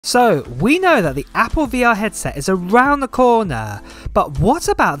So, we know that the Apple VR headset is around the corner, but what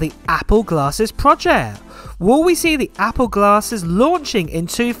about the Apple Glasses project? Will we see the Apple Glasses launching in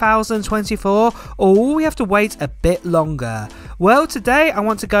 2024, or will we have to wait a bit longer? Well, today I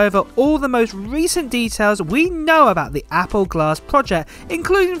want to go over all the most recent details we know about the Apple Glass project,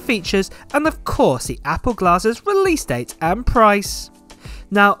 including features and of course the Apple Glasses release date and price.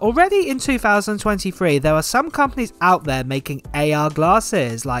 Now, already in 2023, there are some companies out there making AR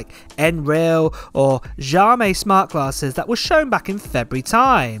glasses like Nreal or Xiaomi smart glasses that were shown back in February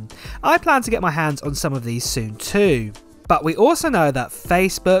time. I plan to get my hands on some of these soon too. But we also know that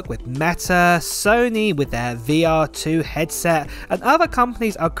Facebook with Meta, Sony with their VR2 headset, and other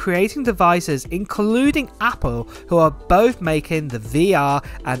companies are creating devices, including Apple, who are both making the VR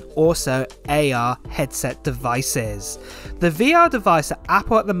and also AR headset devices. The VR device that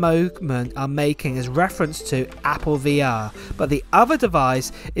Apple at the moment are making is referenced to Apple VR, but the other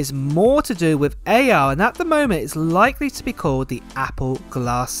device is more to do with AR, and at the moment it's likely to be called the Apple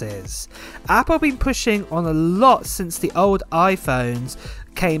Glasses. Apple have been pushing on a lot since the old iPhones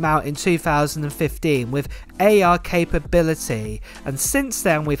came out in 2015 with AR capability, and since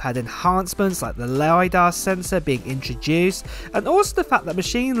then we've had enhancements like the LiDAR sensor being introduced, and also the fact that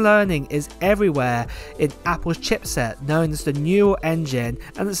machine learning is everywhere in Apple's chipset known as the Neural Engine,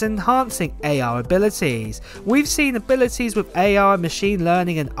 and it's enhancing AR abilities. We've seen abilities with AR and machine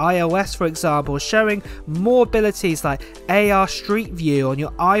learning in iOS, for example, showing more abilities like AR Street View on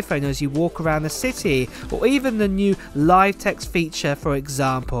your iPhone as you walk around the city, or even the new live text feature, for example.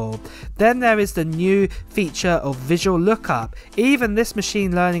 Then there is the new feature of visual lookup. Even this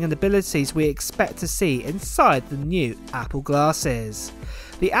machine learning and abilities we expect to see inside the new Apple Glasses.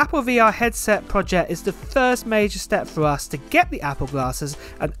 The Apple VR headset project is the first major step for us to get the Apple Glasses,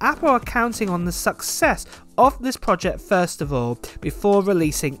 and Apple are counting on the success of this project first of all before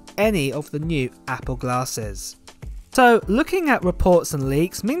releasing any of the new Apple Glasses. So, looking at reports and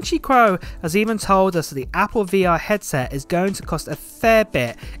leaks, Ming-Chi Kuo has even told us that the Apple VR headset is going to cost a fair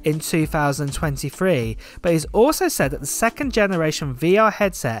bit in 2023, but he's also said that the second generation VR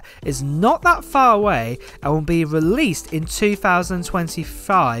headset is not that far away and will be released in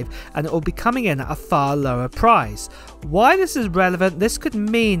 2025, and it will be coming in at a far lower price. Why this is relevant? This could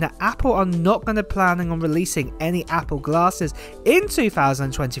mean that Apple are not going to planning on releasing any Apple Glasses in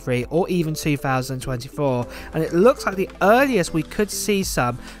 2023 or even 2024, and it looks like the earliest we could see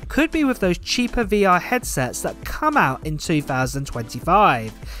some could be with those cheaper VR headsets that come out in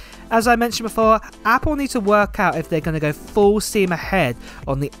 2025. As I mentioned before, Apple need to work out if they're going to go full steam ahead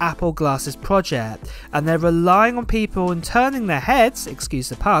on the Apple Glasses project, and they're relying on people and turning their heads, excuse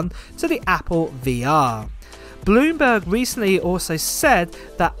the pun, to the Apple VR. Bloomberg recently also said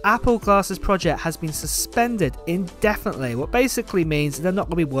that Apple Glasses project has been suspended indefinitely, what basically means they're not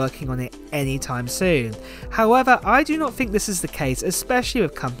going to be working on it anytime soon. However, I do not think this is the case, especially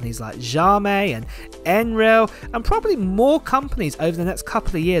with companies like Xiaomi and Nreal, and probably more companies over the next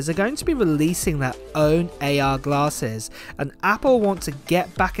couple of years are going to be releasing their own AR glasses, and Apple want to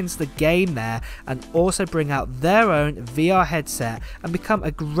get back into the game there and also bring out their own VR headset and become a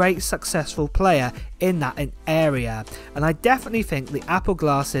great successful player in that area. And I definitely think the Apple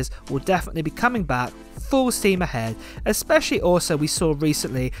Glasses will definitely be coming back full steam ahead, especially also we saw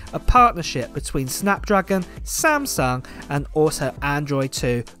recently a partnership between Snapdragon, Samsung and also Android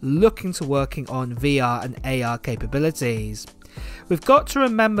 2 looking to working on VR and AR capabilities. We've got to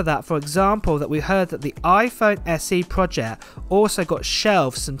remember that, for example, that we heard that the iPhone SE project also got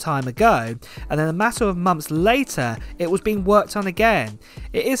shelved some time ago, and then a matter of months later it was being worked on again.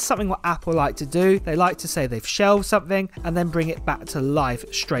 It is something what Apple like to do. They like to say they've shelved something and then bring it back to life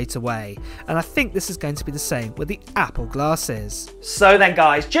straight away, and I think this is going to be the same with the Apple Glasses. So then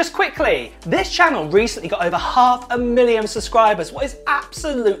guys, just quickly, this channel recently got over 500,000 subscribers, what is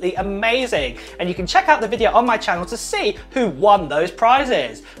absolutely amazing, and you can check out the video on my channel to see who won those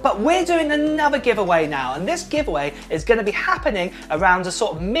prizes. But we're doing another giveaway now, and this giveaway is going to be happening around a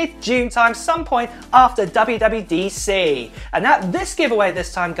sort of mid-June time, some point after WWDC. And at this giveaway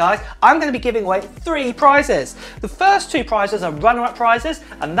this time guys, I'm going to be giving away 3 prizes. The first 2 prizes are runner-up prizes,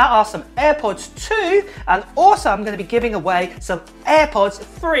 and that are some AirPods 2, and also I'm going to be giving away some AirPods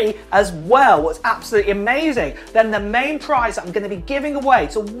 3 as well, what's absolutely amazing. Then the main prize that I'm going to be giving away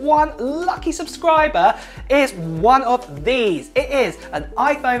to one lucky subscriber is one of these. these. It is an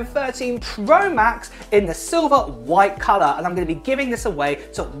iPhone 13 Pro Max in the silver white color, and I'm going to be giving this away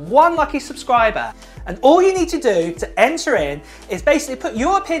to one lucky subscriber. And all you need to do to enter in is basically put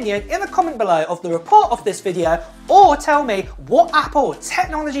your opinion in the comment below of the report of this video, or tell me what Apple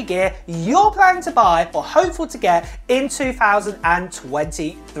technology gear you're planning to buy or hopeful to get in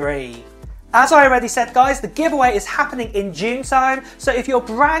 2023. As I already said guys, the giveaway is happening in June time, so if you're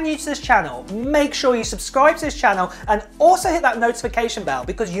brand new to this channel, make sure you subscribe to this channel and also hit that notification bell,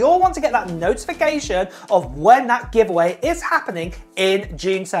 because you'll want to get that notification of when that giveaway is happening in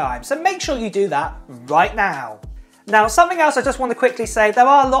June time. So make sure you do that right now. Now, something else I just want to quickly say, there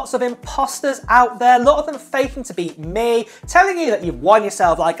are lots of imposters out there, a lot of them faking to be me, telling you that you've won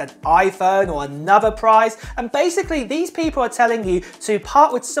yourself like an iPhone or another prize, and basically these people are telling you to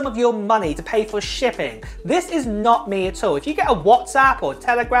part with some of your money to pay for shipping. This is not me at all. If you get a WhatsApp or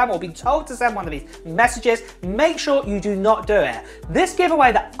Telegram or been told to send one of these messages, make sure you do not do it. This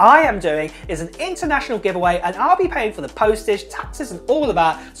giveaway that I am doing is an international giveaway, and I'll be paying for the postage, taxes and all of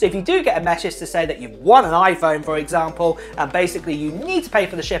that, so if you do get a message to say that you've won an iPhone, for example, and basically you need to pay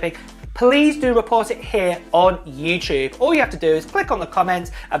for the shipping, please do report it here on YouTube. All you have to do is click on the comments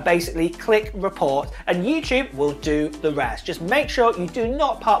and basically click report, and YouTube will do the rest. Just make sure you do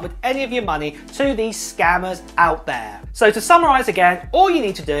not part with any of your money to these scammers out there. So to summarize again, all you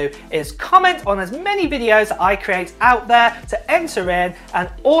need to do is comment on as many videos that I create out there to enter in, and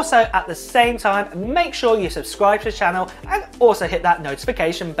also at the same time make sure you subscribe to the channel and also hit that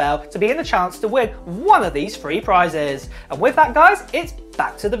notification bell to be in the chance to win one of these free prizes. And with that guys, it's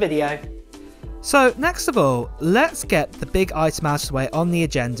back to the video. So next of all, let's get the big item out of the way on the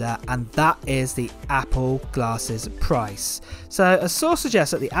agenda, and that is the Apple glasses price. So a source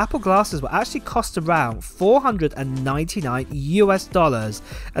suggests that the Apple glasses will actually cost around $499 US,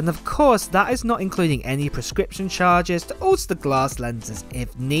 and of course that is not including any prescription charges to alter the glass lenses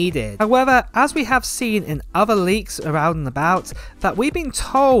if needed. However, as we have seen in other leaks around and about, that we've been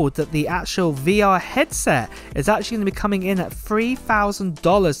told that the actual VR headset is actually going to be coming in at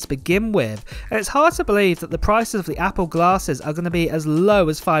 $3,000 to begin with. And it's hard to believe that the prices of the Apple glasses are going to be as low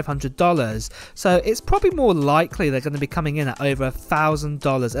as $500, so it's probably more likely they're going to be coming in at over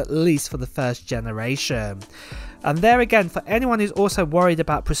 $1,000 at least for the first generation. And there again, for anyone who's also worried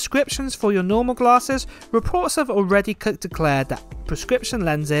about prescriptions for your normal glasses, reports have already declared that prescription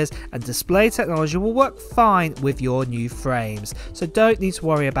lenses and display technology will work fine with your new frames, so don't need to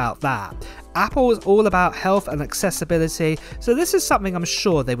worry about that. Apple is all about health and accessibility, so this is something I'm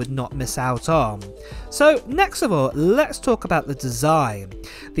sure they would not miss out on. So next of all, let's talk about the design.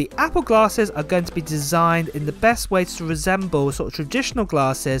 The Apple glasses are going to be designed in the best way to resemble sort of traditional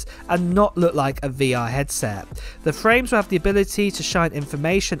glasses and not look like a VR headset. The frames will have the ability to shine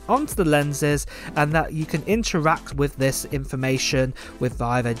information onto the lenses, and that you can interact with this information with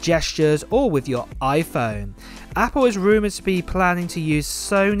either gestures or with your iPhone. Apple is rumoured to be planning to use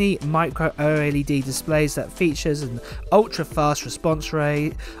Sony micro OLED displays that features an ultra fast response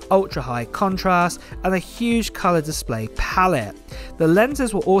rate, ultra high contrast and a huge colour display palette. The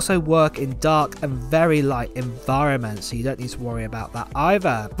lenses will also work in dark and very light environments, so you don't need to worry about that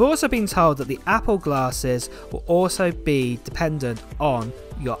either. I've also been told that the Apple glasses will also be dependent on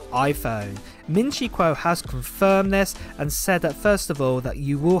your iPhone. Min-Chi Kuo has confirmed this and said that first of all that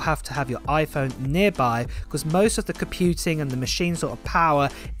you will have to have your iPhone nearby, because most of the computing and the machine sort of power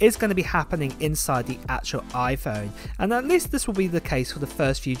is going to be happening inside the actual iPhone, and at least this will be the case for the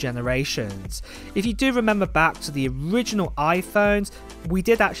first few generations. If you do remember back to the original iPhones, we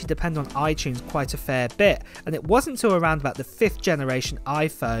did actually depend on iTunes quite a fair bit, and it wasn't until around about the 5th generation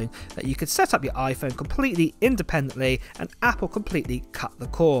iPhone that you could set up your iPhone completely independently and Apple completely cut the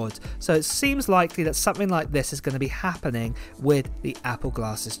cord. So it seems likely that something like this is going to be happening with the Apple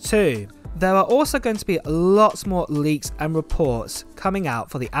glasses too. There are also going to be lots more leaks and reports coming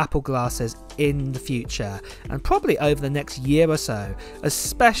out for the Apple glasses in the future, and probably over the next year or so,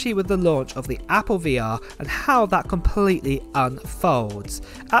 especially with the launch of the Apple VR and how that completely unfolds.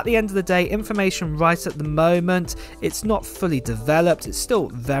 At the end of the day, information right at the moment, it's not fully developed, it's still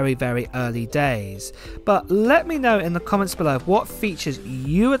very early days. But let me know in the comments below what features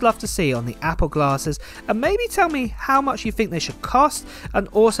you would love to see on the Apple glasses, and maybe tell me how much you think they should cost, and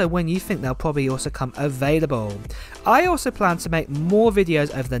also when you think they'll probably also come available. I also plan to make more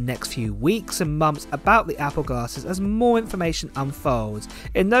videos over the next few weeks and months about the Apple glasses as more information unfolds.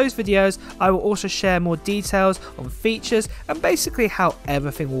 In those videos, I will also share more details on features and basically how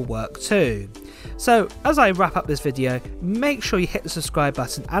everything will work too. So as I wrap up this video, make sure you hit the subscribe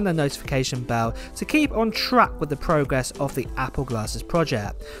button and the notification bell to keep on track with the progress of the Apple Glasses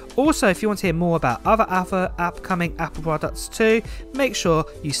project. Also, if you want to hear more about other upcoming Apple products too, make sure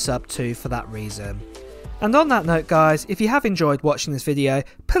you sub too for that reason. And on that note guys, if you have enjoyed watching this video,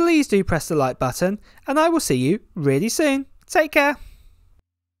 please do press the like button and I will see you really soon. Take care.